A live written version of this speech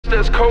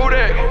that's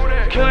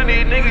Kodak. Killing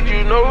these niggas,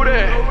 you know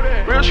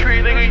that. Real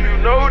street nigga,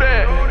 you know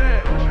that.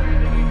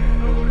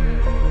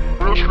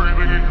 Real street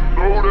nigga, you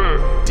know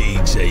that.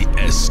 DJ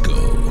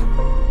Esco.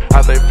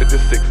 I think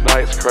 56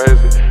 nights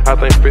crazy. I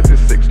think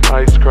 56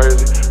 nights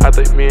crazy. I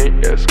think me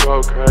and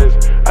Esco crazy.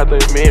 I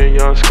think me and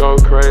Young Sko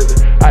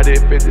crazy. I did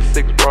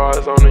 56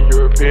 bras on the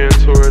European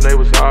tour and they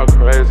was all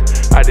crazy.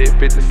 I did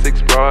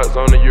 56 bras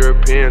on the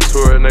European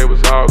tour and they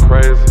was all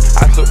crazy.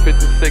 I took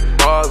 56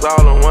 bars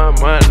all in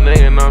 1 month,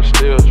 nigga, and I'm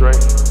still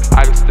drinking.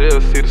 I can still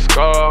see the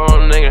scar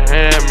on a nigga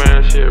hand,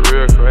 man, that shit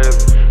real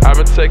crazy. I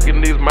been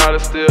taking these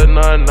models, still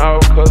nothing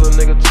off, cause a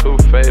nigga too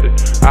faded.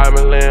 I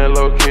been laying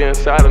low key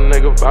inside a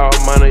nigga, about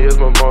money is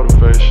my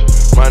motivation.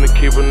 Money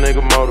keep a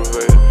nigga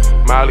motivated.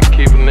 Molly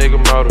keep a nigga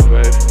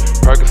motivated.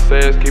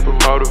 Percocets keep a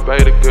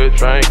motivated. Good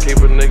drink keep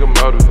a nigga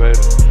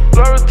motivated.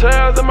 Blurry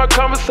tales in my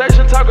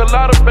conversation, talk a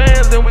lot of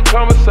bands, then we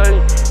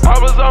conversating. I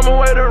was on my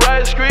way to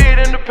Right Street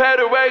in the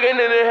paddy wagon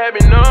and it had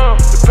me numb.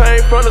 The pain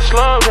from the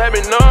slums had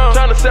me numb.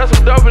 Tryna sell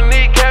some dope and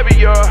need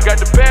caviar.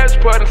 Got the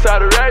passport in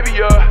Saudi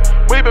Arabia.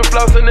 We been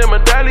flossing in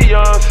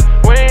medallions.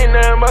 We ain't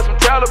nothing but some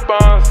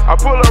Talibans. I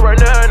pull up right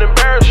now and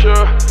embarrass you.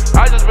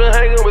 I just been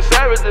hanging with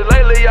savages.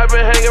 Lately I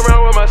been hanging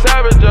around with my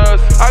savages.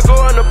 I go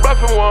in the bluff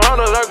in 100,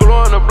 I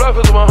go in the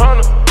bluff is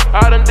 100.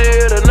 I done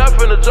did enough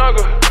in the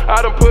jungle. I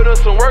done put in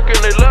some work and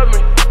they love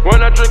me. When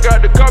I drink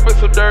out the cup,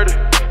 it's so dirty.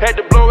 Had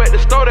to blow at the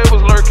store, they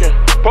was lurking.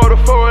 Poured a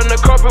 4 in the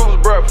cup, it was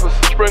breakfast.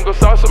 Sprinkle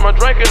sauce in my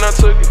drink and I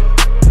took it.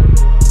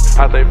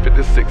 I think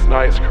 56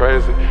 nights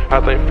crazy. I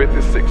think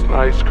 56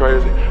 nights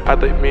crazy. I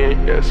think me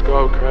and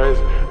Esco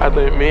crazy. I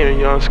think me and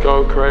Young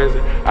Sko crazy.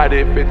 I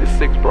did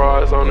 56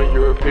 bras on the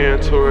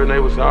European tour and they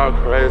was all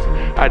crazy.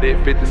 I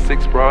did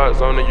 56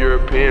 bras on the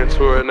European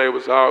tour and they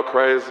was all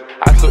crazy.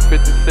 I took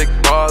 56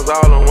 bars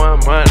all in 1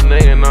 month,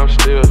 nigga, and I'm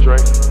still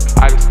drinking.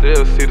 I can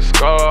still see the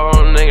scar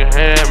on a nigga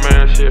hand,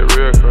 man, that shit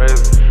real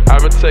crazy. I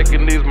been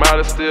taking these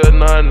models, still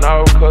nothing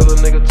off, cause a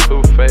nigga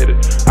too faded.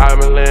 I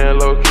been laying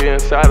low key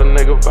inside a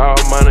nigga, about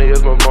money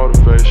is my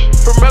motivation.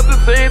 From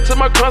methazine to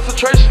my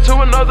concentration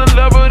to another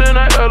level, then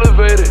I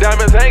elevated.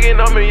 Diamonds hanging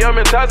on me, I'm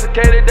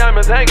intoxicated.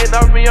 Diamonds hanging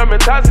off me, I'm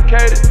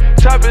intoxicated.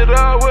 Chop it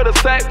up with a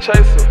sack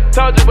chaser.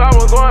 Told you I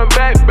was going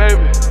back,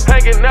 baby.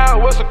 Hanging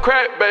out with some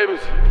crack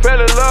babies.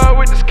 Fell in love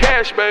with this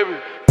cash, baby.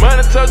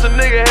 Money touch a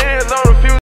nigga hands on a few.